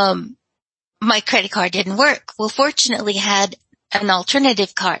 my credit card didn't work. Well, fortunately had an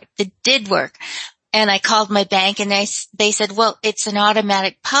alternative card that did work. And I called my bank and they said, well, it's an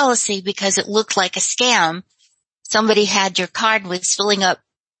automatic policy because it looked like a scam. Somebody had your card, was filling up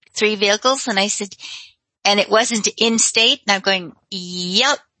 3 vehicles. And I said, and it wasn't in state. And I'm going,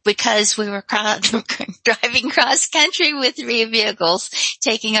 yep, because we were driving cross country with 3 vehicles,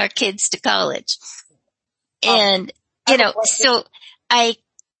 taking our kids to college. And, so I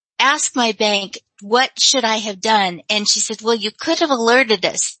asked my bank, what should I have done? And she said, well, you could have alerted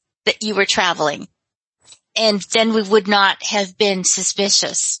us that you were traveling. And then we would not have been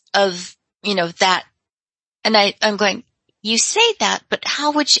suspicious of, that. And I'm going, you say that, but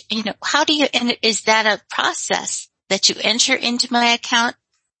how would how do you, and is that a process that you enter into my account?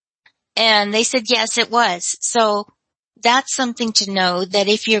 And they said, yes, it was. So that's something to know, that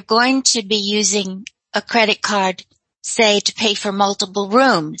if you're going to be using a credit card, say to pay for multiple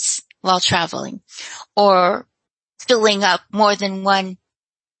rooms while traveling, or filling up more than one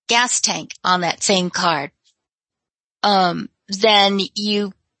gas tank on that same card, then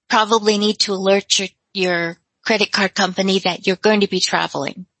you probably need to alert your credit card company that you're going to be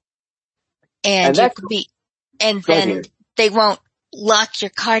traveling. And then they won't lock your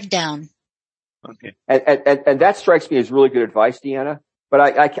card down. Okay. And that strikes me as really good advice, Deanna. But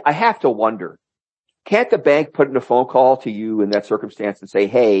I have to wonder, can't the bank put in a phone call to you in that circumstance and say,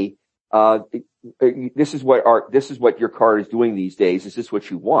 hey, this is what your card is doing these days. Is this what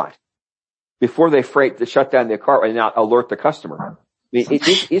you want? Before they shut down their card and not alert the customer. I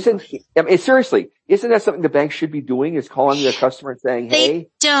mean, seriously, isn't that something the bank should be doing, is calling their customer and saying, hey? They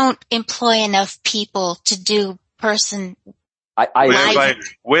don't employ enough people to do live. Where have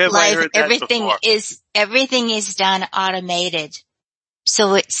I heard that before? Everything is done automated.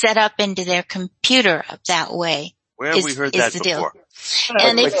 So it's set up into their computer that way. Where have we heard that before?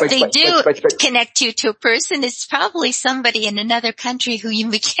 And if they do connect you to a person, it's probably somebody in another country who you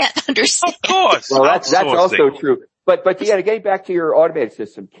can't understand. Of course. Well, that's also true. But Deanna, getting back to your automated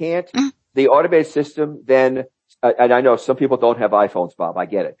system, can't the automated system then, and I know some people don't have iPhones, Bob, I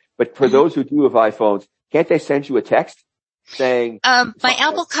get it. But for those who do have iPhones, can't they send you a text saying? My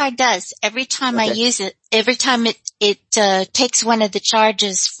Apple Card does. Every time I use it, every time it takes one of the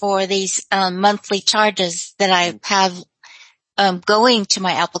charges for these, monthly charges that I have, going to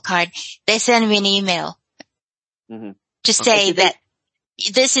my Apple Card, they send me an email to say that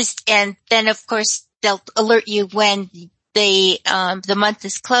this is, and then of course they'll alert you when the month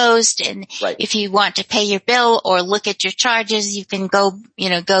is closed, and if you want to pay your bill or look at your charges, you can go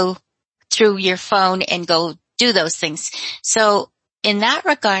through your phone and go do those things. So in that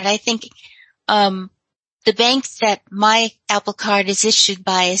regard, I think, the bank that my Apple Card is issued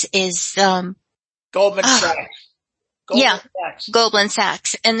by is Goldman Sachs. Goldman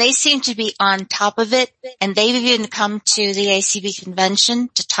Sachs. And they seem to be on top of it. And they've even come to the ACB convention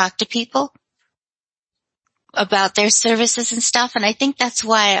to talk to people about their services and stuff. And I think that's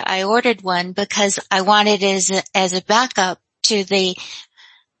why I ordered one, because I wanted it as a backup to the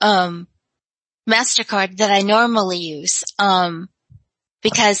MasterCard that I normally use.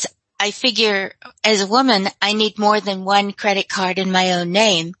 Because I figure as a woman, I need more than one credit card in my own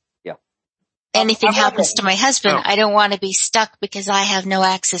name. Anything happens to my husband, I don't want to be stuck because I have no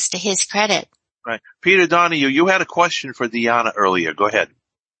access to his credit. Right. Peter Donahue, you had a question for Deanna earlier. Go ahead.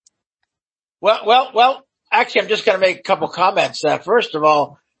 Well, actually, I'm just going to make a couple comments. First of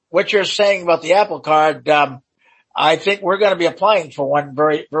all, what you're saying about the Apple Card, I think we're going to be applying for one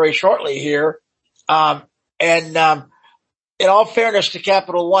very, very shortly here. In all fairness to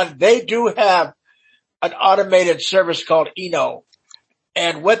Capital One, they do have an automated service called Eno.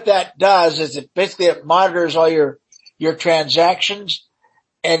 And what that does is it monitors all your transactions.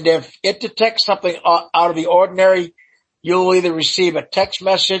 And if it detects something out of the ordinary, you'll either receive a text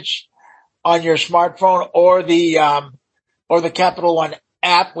message on your smartphone or the Capital One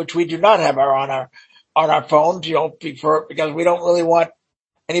app, which we do not have on our phones, because we don't really want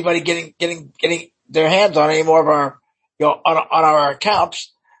anybody getting their hands on any more of our, on our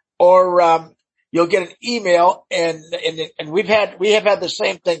accounts, or, you'll get an email, and we have had the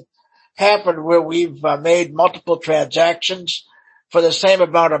same thing happen where we've made multiple transactions for the same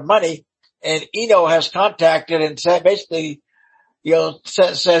amount of money, and Eno has contacted and said basically,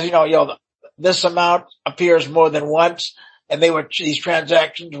 says this amount appears more than once, and these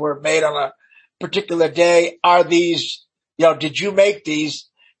transactions were made on a particular day. Are these, did you make these?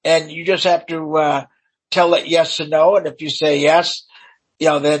 And you just have to tell it yes or no, and if you say yes,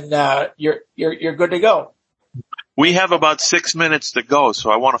 then you're good to go. We have about 6 minutes to go,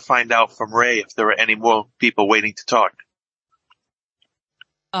 so I want to find out from Ray if there are any more people waiting to talk.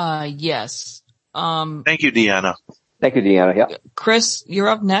 Yes. Thank you, Deanna. Thank you, Deanna. Yeah. Chris, you're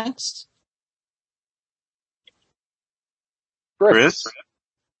up next. Chris?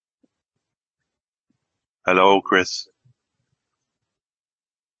 Hello, Chris.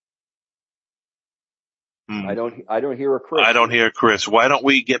 I don't hear a Chris. I don't hear Chris. Why don't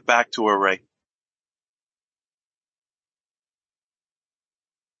we get back to her, Ray?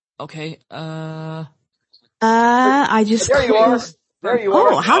 Okay, I just There you are. There you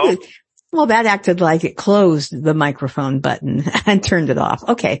are. Oh, how did, well, that acted like it closed the microphone button and turned it off.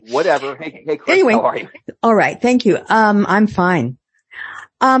 Okay. Whatever. Hey, Chris, Anyway. how are you? All right. Thank you. I'm fine.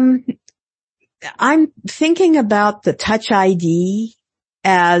 I'm thinking about the Touch ID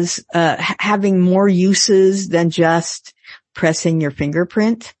as, having more uses than just pressing your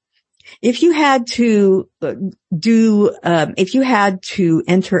fingerprint. If you had to if you had to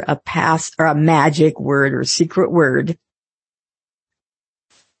enter a or a magic word or secret word,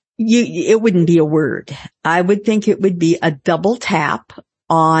 it wouldn't be a word. I would think it would be a double tap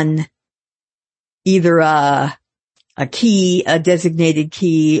on either a key, a designated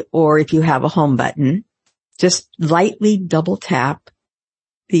key, or if you have a home button, just lightly double tap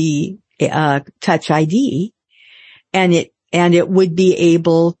the Touch ID, and it would be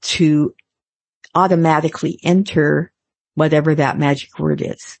able to automatically enter whatever that magic word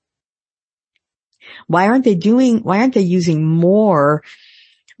is. Why aren't they using more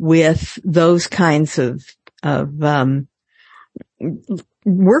with those kinds of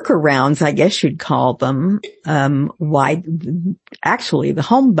workarounds, I guess you'd call them? Actually, the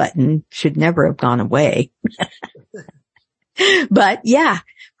home button should never have gone away. But yeah,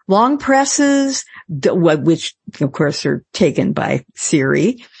 long presses, which of course are taken by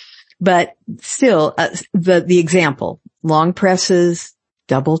Siri, but still, the example, long presses,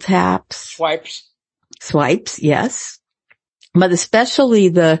 double taps. Swipes, yes. But especially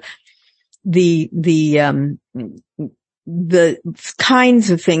the kinds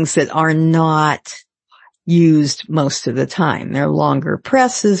of things that are not used most of the time. They're longer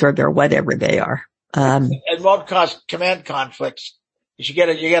presses or they're whatever they are. It won't cause command conflicts. You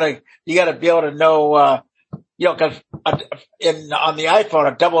gotta be able to know, cause on the iPhone,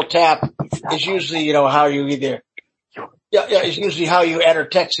 a double tap is usually, how you it's usually how you enter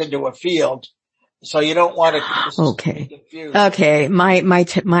text into a field. So you don't want to be confused. Okay. My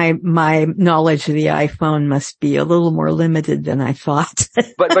knowledge of the iPhone must be a little more limited than I thought.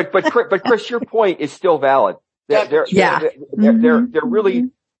 but Chris, your point is still valid. They're really,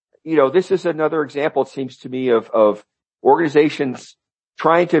 this is another example, it seems to me, of organizations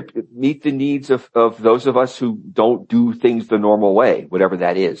trying to meet the needs of those of us who don't do things the normal way, whatever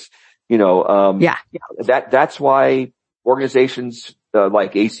that is. That's why organizations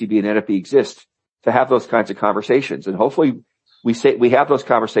like ACB and NFB exist, to have those kinds of conversations. And hopefully we have those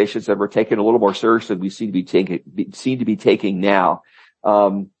conversations and we're taken a little more seriously than we seem to be taking now.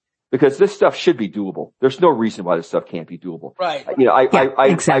 Because this stuff should be doable. There's no reason why this stuff can't be doable. Right.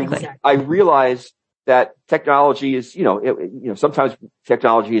 Exactly. I realize that technology is, sometimes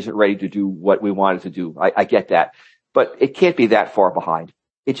technology isn't ready to do what we want it to do. I get that, but it can't be that far behind.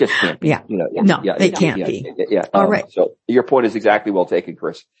 It just can't be. It can't be. Yeah. All right. So your point is exactly well taken,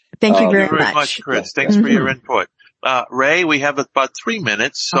 Chris. Thank you very much, Chris. Thanks for your input. Ray, we have about 3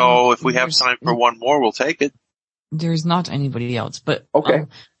 minutes, so if we have time for one more, we'll take it. There's not anybody else, but okay.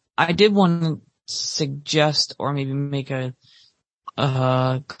 I did want to suggest or maybe make a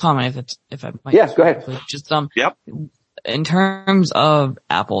comment if I might. Yes, go ahead. Just Yep. In terms of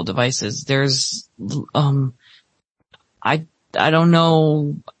Apple devices, there's I don't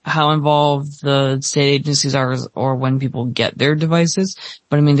know how involved the state agencies are or when people get their devices,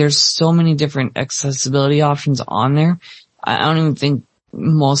 but I mean, there's so many different accessibility options on there. I don't even think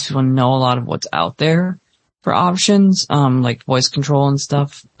most people know a lot of what's out there for options, like voice control and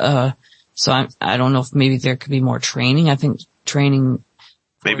stuff. So I don't know if maybe there could be more training. I think training.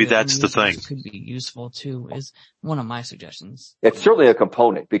 Maybe that's the thing. Could be useful too, is one of my suggestions. It's certainly a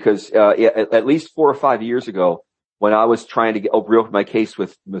component because, at least 4 or 5 years ago, when I was trying to reopen my case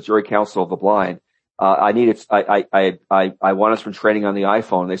with Missouri Council of the Blind, I wanted some training on the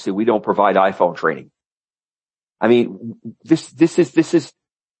iPhone. They said, we don't provide iPhone training. I mean, this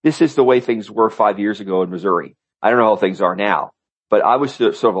is the way things were 5 years ago in Missouri. I don't know how things are now, but I was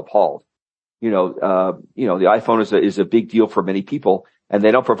sort of appalled. The iPhone is a big deal for many people, and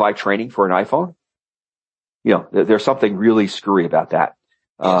they don't provide training for an iPhone. There's something really screwy about that.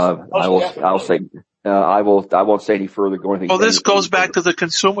 I'll say, I won't say any further. Well, this goes back to the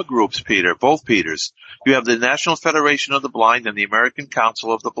consumer groups, Peter, both Peters. You have the National Federation of the Blind and the American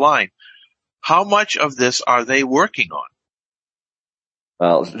Council of the Blind. How much of this are they working on?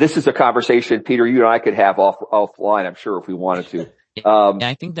 Well, this is a conversation, Peter, you and I could have offline, I'm sure, if we wanted to. Yeah,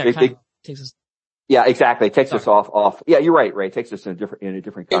 I think that kind of takes us. Yeah, exactly. It takes us off. Yeah, you're right, Ray. It takes us in a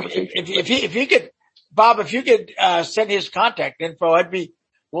different conversation. If you could, Bob, if you could send his contact info, I'd be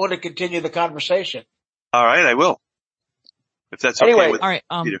willing to continue the conversation. All right, I will. If that's Anyway, okay with all right,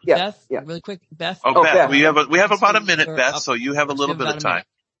 Peter. Beth, really quick, Beth. Oh, Beth, Beth. we have about a minute, Beth, so you have a little bit of time.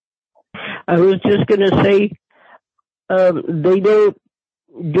 I was just going to say, they don't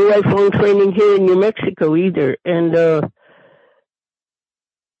do iPhone training here in New Mexico either, and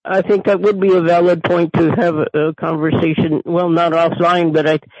I think that would be a valid point to have a conversation. Well, not offline,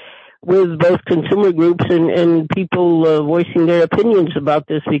 but with both consumer groups and people voicing their opinions about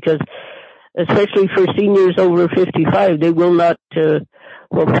this, because especially for seniors over 55, they will not.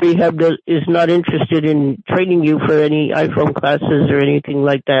 Prehab is not interested in training you for any iPhone classes or anything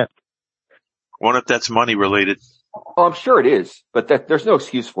like that. I wonder if that's money related. Oh, I'm sure it is, but there's no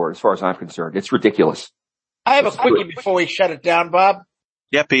excuse for it as far as I'm concerned. It's ridiculous. I have a quickie before we shut it down, Bob.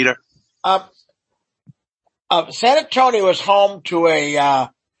 Yeah, Peter. San Antonio is home to a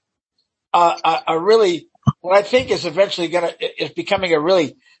really, what I think is eventually is becoming a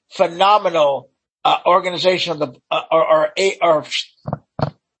really phenomenal, organization of or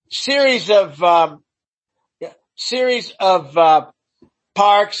series of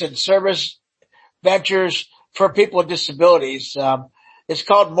parks and service ventures for people with disabilities. It's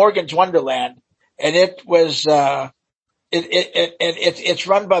called Morgan's Wonderland, and it was, it's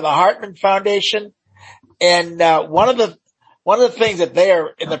run by the Hartman Foundation. And, one of the things that they are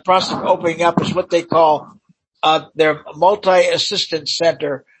in the process of opening up is what they call, their multi-assistance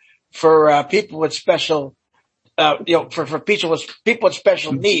center for, people with special, for people with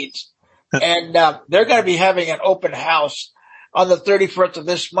special needs. And, they're going to be having an open house on the 31st of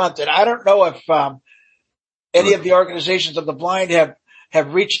this month. And I don't know if, any of the organizations of the blind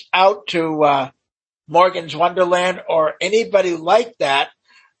have reached out to, Morgan's Wonderland or anybody like that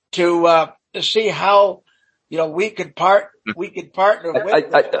to see how, we could partner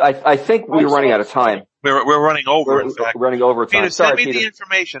with. I think we're running out of time. We're running over. In fact, running over time. Peter, send me the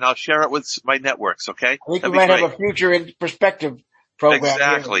information. I'll share it with my networks. Okay. I think we might have a future in perspective program.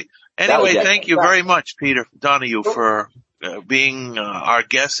 Exactly. Anyway, thank you very much, Peter Donahue, for being our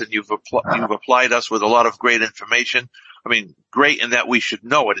guest, and you've applied us with a lot of great information. I mean, great in that we should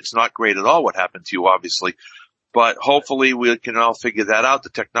know it. It's not great at all what happened to you, obviously. But hopefully we can all figure that out. The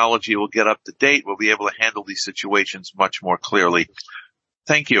technology will get up to date. We'll be able to handle these situations much more clearly.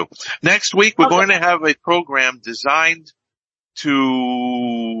 Thank you. Next week, we're going to have a program designed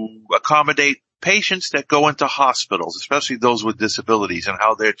to accommodate patients that go into hospitals, especially those with disabilities, and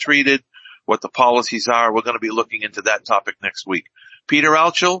how they're treated, what the policies are. We're going to be looking into that topic next week. Peter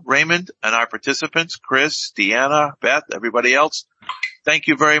Altschul, Raymond, and our participants, Chris, Deanna, Beth, everybody else, thank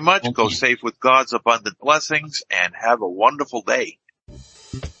you very much. Go safe with God's abundant blessings and have a wonderful day.